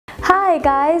Hi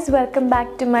guys, welcome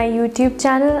back to my YouTube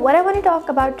channel. What I want to talk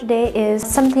about today is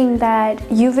something that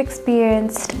you've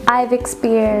experienced, I've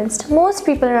experienced, most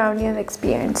people around you have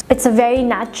experienced. It's a very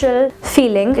natural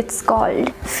feeling. It's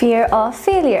called fear of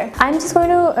failure. I'm just going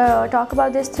to talk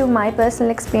about this through my personal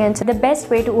experience. The best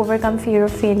way to overcome fear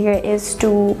of failure is to,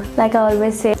 like I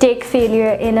always say, take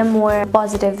failure in a more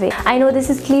positive way. I know this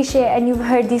is cliche and you've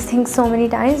heard these things so many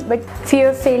times, but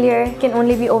fear of failure can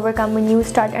only be overcome when you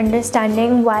start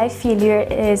understanding why failure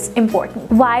is important.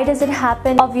 Why does it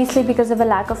happen? Obviously because of a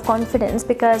lack of confidence,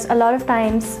 because a lot of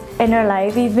times in our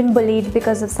life we've been bullied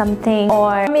because of something,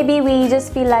 or maybe we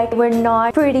just feel like we're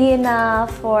not pretty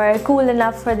enough or cool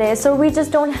enough for this, or we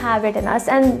just don't have it in us,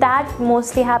 and that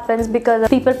mostly happens because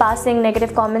of people passing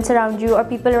negative comments around you, or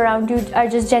people around you are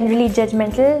just generally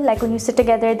judgmental. Like when you sit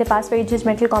together, they pass very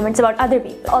judgmental comments about other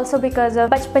people. Also because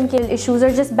of bachpan ke issues,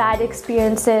 or just bad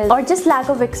experiences, or just lack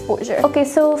of exposure. Okay,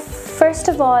 so first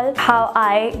of all, how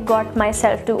I got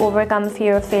myself to overcome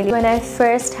fear of failure. When I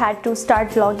first had to start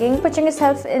vlogging, putting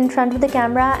yourself in front of the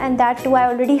camera, and that too I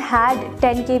already had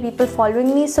 10k people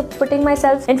following me, so putting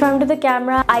myself in front of the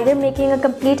camera, either making a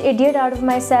complete idiot out of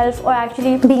myself or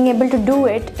actually being able to do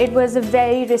it, it was a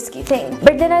very risky thing.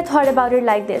 But then I thought about it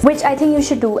like this, which I think you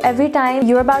should do. Every time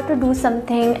you're about to do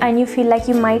something and you feel like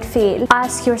you might fail,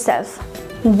 ask yourself,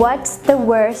 what's the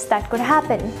worst that could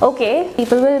happen? Okay,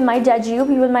 people might judge you,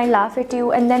 people might laugh at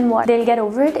you, and then what? They'll get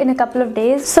over it in a couple of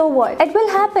days. So what? It will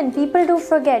happen. People do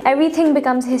forget. Everything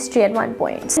becomes history at one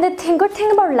point. And the good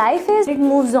thing about life is it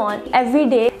moves on. Every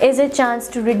day is a chance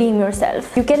to redeem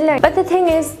yourself. You can learn. But the thing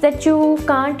is that you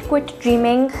can't quit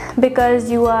dreaming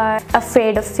because you are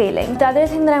afraid of failing. The other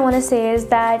thing that I want to say is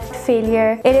that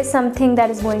failure, it is something that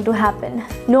is going to happen.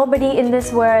 Nobody in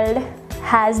this world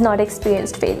has not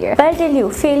experienced failure. But I'll tell you,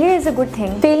 failure is a good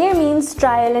thing. Failure means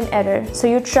trial and error. So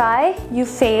you try, you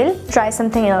fail, try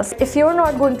something else. If you're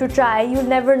not going to try, you'll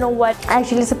never know what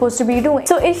actually supposed to be doing.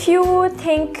 So if you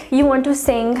think you want to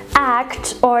sing,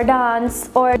 act, or dance,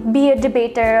 or be a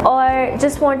debater, or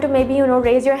just want to maybe,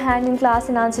 raise your hand in class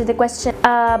and answer the question,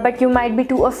 but you might be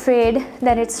too afraid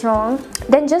that it's wrong,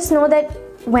 then just know that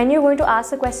when you're going to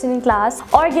ask a question in class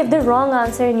or give the wrong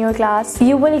answer in your class,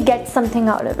 you will get something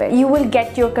out of it. You will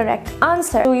get your correct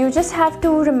answer. So you just have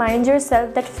to remind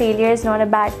yourself that failure is not a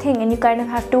bad thing, and you kind of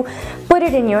have to put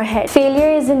it in your head. Failure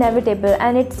is inevitable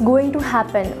and it's going to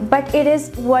happen, but it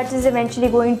is what is eventually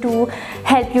going to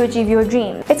help you achieve your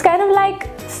dream. It's kind of like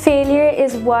failure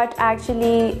is what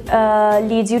actually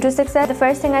leads you to success. The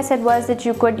first thing I said was that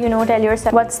you could, tell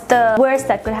yourself what's the worst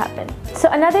that could happen. So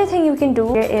another thing you can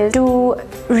do is to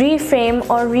reframe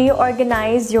or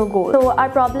reorganize your goals. So our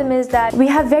problem is that we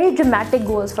have very dramatic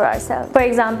goals for ourselves. For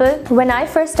example, when I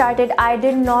first started, I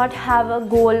did not have a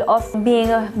goal of being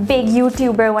a big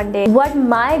YouTuber one day. What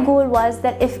my goal was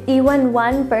that if even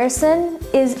one person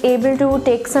is able to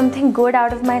take something good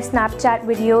out of my Snapchat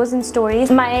videos and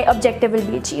stories, my objective will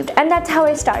be achieved. And that's how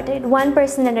I started, one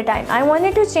person at a time. I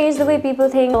wanted to change the way people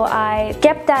think, so I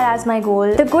kept that as my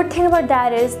goal. The good thing about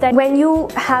that is that when you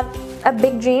have a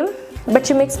big dream, but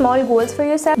you make small goals for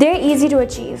yourself, they're easy to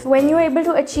achieve. When you're able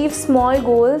to achieve small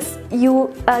goals,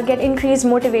 you get increased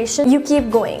motivation, you keep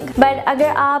going. But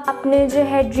अगर आप अपने जो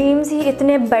है dreams ही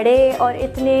इतने बड़े और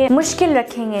इतने मुश्किल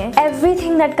रखेंगे,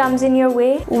 everything that comes in your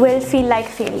way will feel like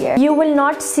failure. You will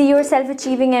not see yourself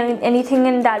achieving anything,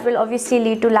 and that will obviously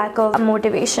lead to lack of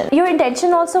motivation. Your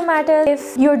intention also matters.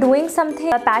 If you're doing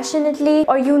something passionately,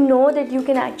 or you know that you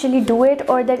can actually do it,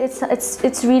 or that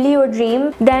it's really your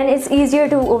dream, then it's easier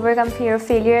to overcome fear of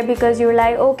failure, because you're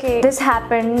like, okay, this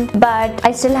happened, but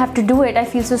I still have to do it. I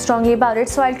feel so strongly about it,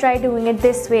 so I'll try doing it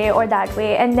this way or that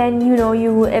way, and then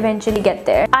you eventually get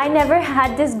there. I never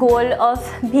had this goal of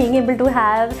being able to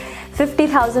have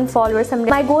 50,000 followers someday.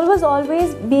 My goal was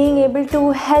always being able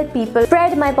to help people,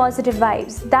 spread my positive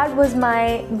vibes. That was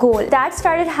my goal. That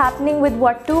started happening with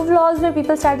what, 2 vlogs where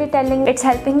people started telling it's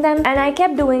helping them, and I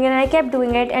kept doing it and I kept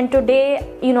doing it, and today,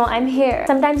 I'm here.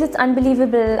 Sometimes it's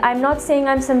unbelievable. I'm not saying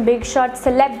I'm some big shot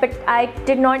celeb, but I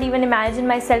did not even imagine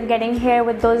myself getting here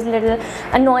with those little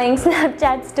annoying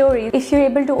Snapchat stories. If you're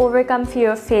able to overcome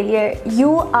fear of failure,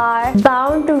 you are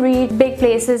bound to reach big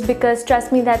places, because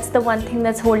trust me, that's the one thing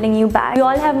that's holding you back. We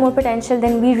all have more potential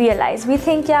than we realize. We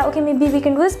think, yeah, okay, maybe we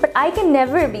can do this, but I can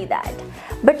never be that.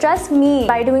 But trust me,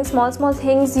 by doing small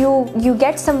things, you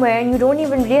get somewhere and you don't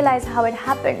even realize how it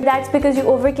happened. That's because you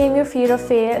overcame your fear of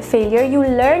failure. You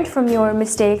learned from your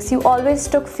mistakes. You always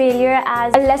took failure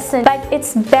as a lesson. But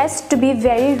it's best to be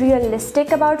very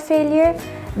realistic about failure,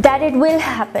 that it will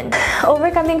happen.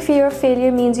 Overcoming fear of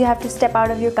failure means you have to step out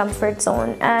of your comfort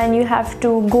zone and you have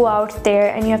to go out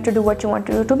there and you have to do what you want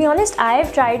to do. To be honest,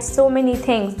 I've tried so many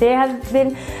things. There have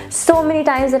been so many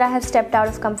times that I have stepped out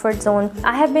of comfort zone.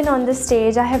 I have been on the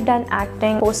stage, I have done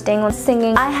acting, posting, or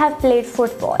singing. I have played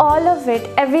football. All of it,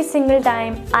 every single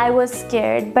time I was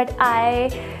scared, but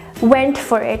I went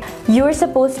for it. You're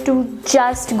supposed to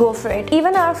just go for it.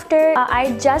 Even after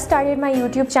I just started my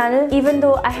YouTube channel, even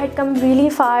though I had come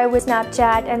really far with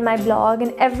Snapchat and my blog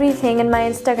and everything and my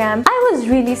Instagram, I was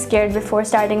really scared before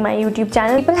starting my YouTube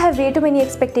channel. People have way too many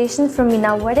expectations from me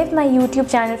now. What if my YouTube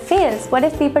channel fails? What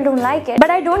if people don't like it? But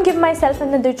I don't give myself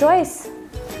another choice.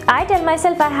 I tell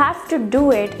myself I have to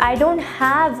do it. I don't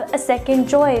have a second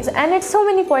choice. And at so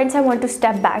many points I want to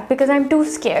step back because I'm too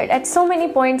scared. At so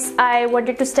many points I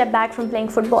wanted to step back from playing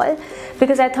football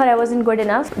because I thought I wasn't good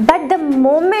enough. But the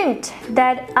moment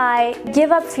that I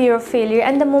give up fear of failure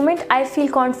and the moment I feel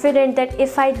confident that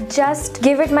if I just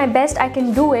give it my best, I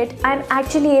can do it, I'm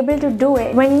actually able to do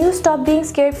it. When you stop being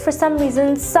scared for some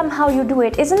reason, somehow you do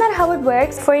it. Isn't that how it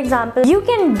works? For example, you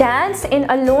can dance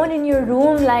alone in your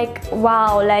room like,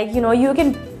 wow, like, you know, you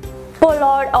can pull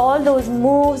out all those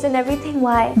moves and everything.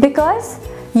 Why? Because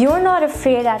you're not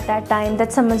afraid at that time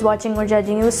that someone's watching or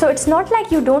judging you. So it's not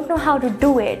like you don't know how to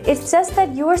do it. It's just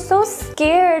that you're so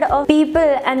scared of people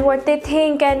and what they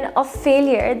think and of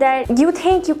failure that you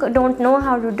think you don't know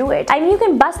how to do it. I mean, you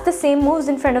can bust the same moves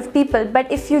in front of people,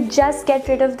 but if you just get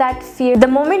rid of that fear, the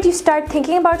moment you start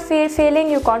thinking about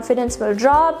failing, your confidence will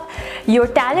drop, your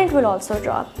talent will also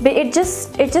drop. But it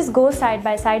just goes side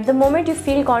by side. The moment you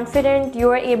feel confident,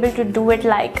 you're able to do it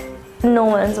like no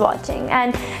one's watching,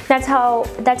 and that's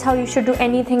how you should do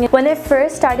anything. When I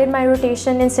first started my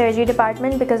rotation in surgery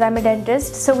department, because I'm a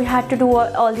dentist, so we had to do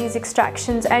all these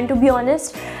extractions, and to be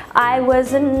honest, I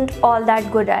wasn't all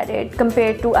that good at it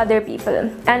compared to other people,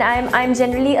 and I'm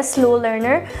generally a slow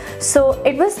learner, so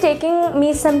it was taking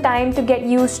me some time to get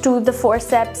used to the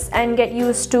forceps and get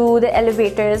used to the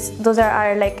elevators. Those are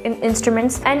our like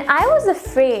instruments, and I was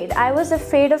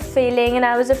afraid of failing, and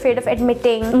I was afraid of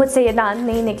admitting mujhse ye dant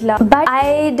nahi nikla. But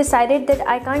I decided that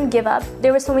I can't give up.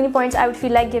 There were so many points I would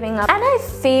feel like giving up, and I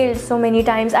failed so many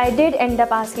times. I did end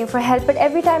up asking for help, but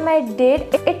every time I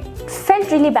did, it felt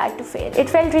really bad to fail. It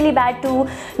felt really bad to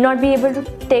not be able to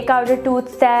take out a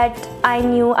tooth that I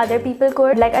knew other people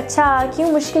could. Like, acha,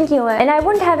 kyun mushkil kyun hai? And I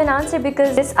wouldn't have an answer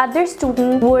because this other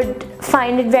student would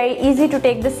find it very easy to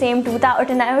take the same tooth out,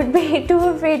 and I would be too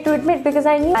afraid to admit because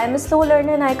I knew I'm a slow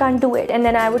learner and I can't do it. And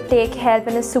then I would take help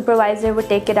and a supervisor would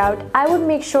take it out. I would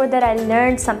make sure that I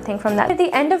learned something from that. At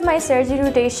the end of my surgery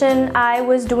rotation, I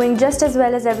was doing just as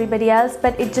well as everybody else,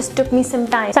 but it just took me some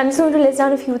time. So I'm just going to list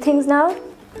down a few things now.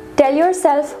 Tell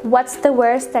yourself what's the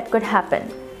worst that could happen.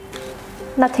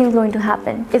 Nothing's going to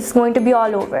happen. It's going to be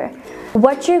all over.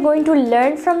 What you're going to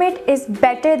learn from it is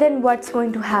better than what's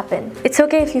going to happen. It's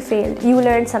okay if you failed. You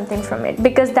learned something from it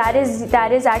because that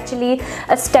is actually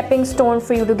a stepping stone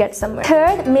for you to get somewhere.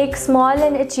 Third, make small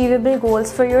and achievable goals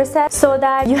for yourself so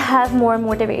that you have more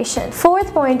motivation.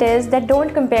 Fourth point is that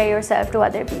don't compare yourself to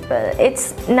other people.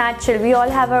 It's natural. We all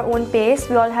have our own pace.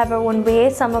 We all have our own way.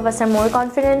 Some of us are more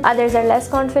confident. Others are less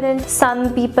confident.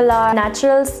 Some people are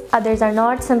naturals. Others are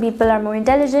not. Some people are more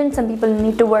intelligent. Some people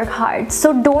need to work hard.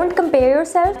 So don't compare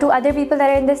yourself to other people that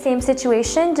are in the same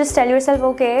situation. Just tell yourself,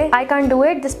 okay, I can't do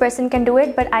it, this person can do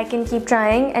it, but I can keep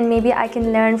trying and maybe I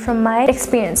can learn from my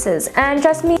experiences. And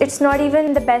trust me, it's not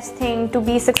even the best thing to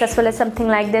be successful at something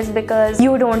like this because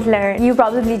you don't learn. You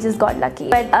probably just got lucky.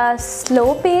 But a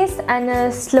slow pace and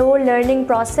a slow learning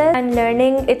process and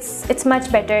learning, it's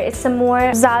much better. It's a more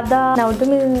ज़्यादा ना उर्दू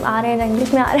में आ रहा है ना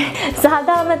English में आ रहा है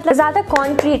ज़्यादा मतलब ज़्यादा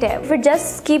concrete है. If it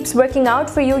just keeps working out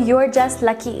for you, you're just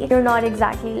lucky. You're not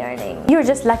exactly learning. You're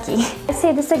just lucky. I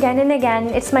say this again and again.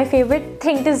 It's my favorite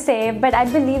thing to say, but I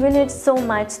believe in it so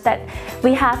much that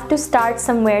we have to start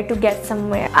somewhere to get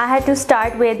somewhere. I had to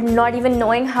start with not even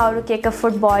knowing how to kick a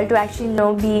football to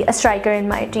actually be a striker in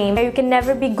my team. You can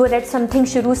never be good at something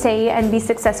shuru se hi and be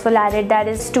successful at it. That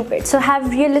is stupid. So have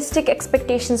realistic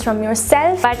expectations from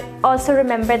yourself, but also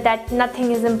remember that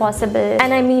nothing is impossible.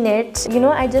 And I mean it. You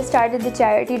know, I just started the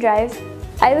charity drive.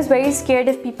 I was very scared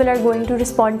if people are going to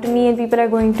respond to me and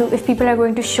if people are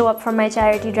going to show up for my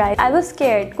charity drive. I was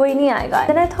scared, koi nahi aayega.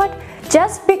 Then I thought,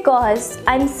 just because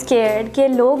I'm scared कि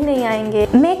लोग नहीं आएंगे,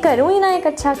 मैं करूँ ही ना एक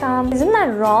अच्छा काम. Isn't that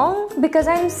wrong? Because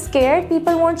I'm scared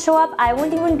people won't show up, I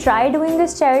won't even try doing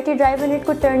this charity drive and it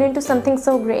could turn into something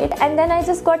so great. And then I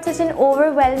just got such an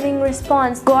overwhelming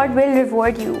response. God will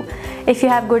reward you if you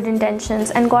have good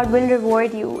intentions, and God will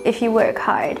reward you if you work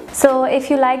hard. So if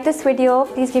you like this video,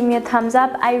 please give me a thumbs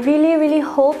up. I really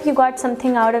hope you got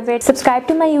something out of it. Subscribe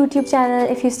to my YouTube channel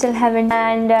if you still haven't,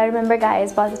 and remember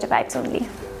guys, positive vibes only.